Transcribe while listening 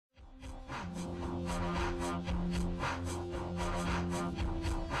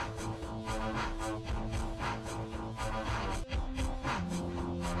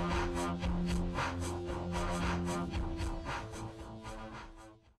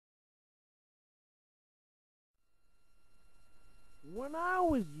When I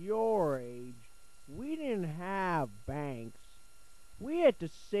was your age, we didn't have banks. We had to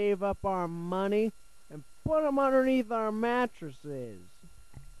save up our money and put them underneath our mattresses.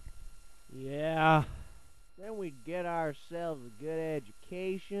 Yeah. Then we'd get ourselves a good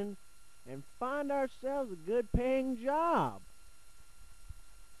education and find ourselves a good paying job.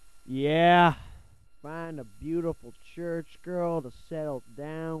 Yeah. Find a beautiful church girl to settle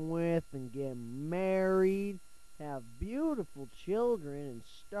down with and get married, have beautiful children, and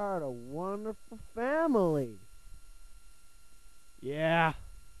start a wonderful family. Yeah.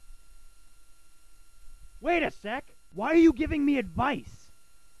 Wait a sec. Why are you giving me advice?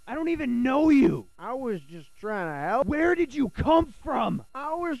 I don't even know you. I was just trying to help. Where did you come from?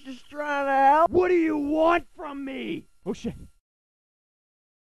 I was just trying to help. What do you want from me? Oh shit.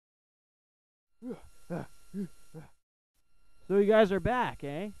 So you guys are back,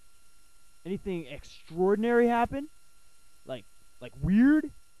 eh? Anything extraordinary happen? Like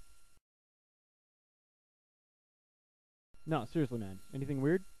weird? No, seriously, man. Anything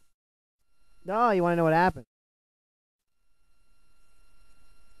weird? No, you want to know what happened?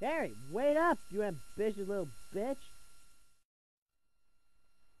 Harry, wait up, you ambitious little bitch.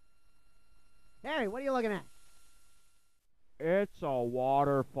 Harry, what are you looking at? It's a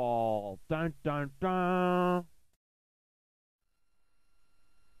waterfall. Dun dun dun.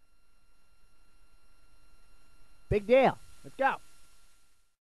 Big deal. Let's go.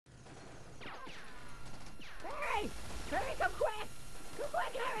 Harry! Harry, come quick! Come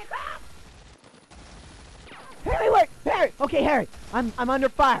quick, Harry, come! Harry, wait! Harry! Okay, Harry, I'm under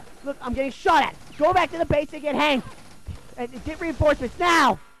fire. Look, I'm getting shot at. Go back to the base and get Hank. And get reinforcements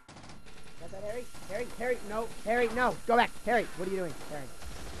now! Got that, Harry? Harry, no. Harry, no. Go back. Harry, what are you doing? Harry.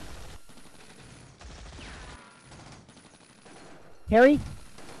 Harry?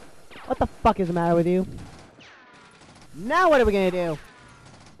 What the fuck is the matter with you? Now what are we gonna do?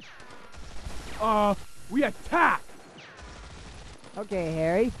 We attack! Okay,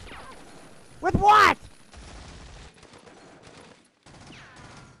 Harry. With what?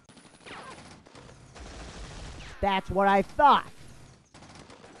 That's what I thought.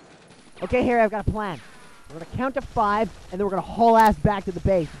 Okay, Harry, I've got a plan. We're gonna count to 5, and then we're gonna haul ass back to the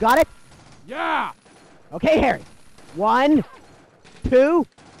base. Got it? Yeah! Okay, Harry. 1, 2,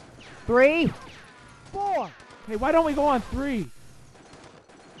 3, 4. Hey, why don't we go on 3?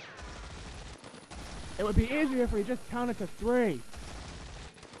 It would be easier if we just counted to 3.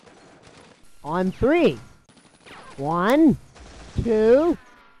 On 3. 1, 2,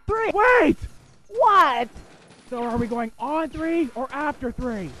 3. Wait! What? So are we going on 3 or after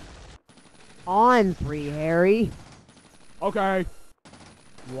 3? On 3, Harry. Okay.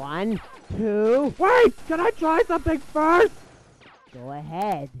 1, 2. Wait! Can I try something first? Go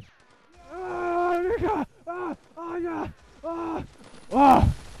ahead.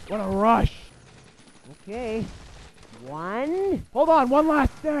 What a rush. Okay. 1. Hold on, one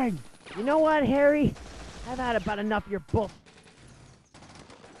last thing. You know what, Harry? I've had about enough of your bull.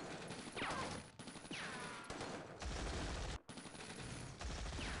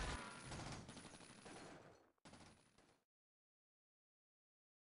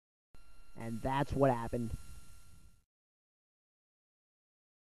 And that's what happened.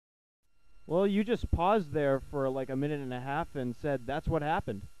 Well, you just paused there for like a minute and a half and said that's what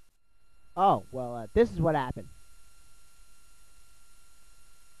happened. Oh, well, this is what happened.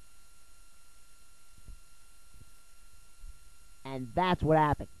 And that's what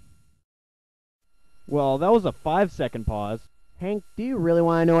happened. Well, that was a 5-second pause. Hank, do you really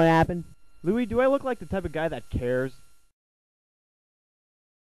want to know what happened? Louis, do I look like the type of guy that cares?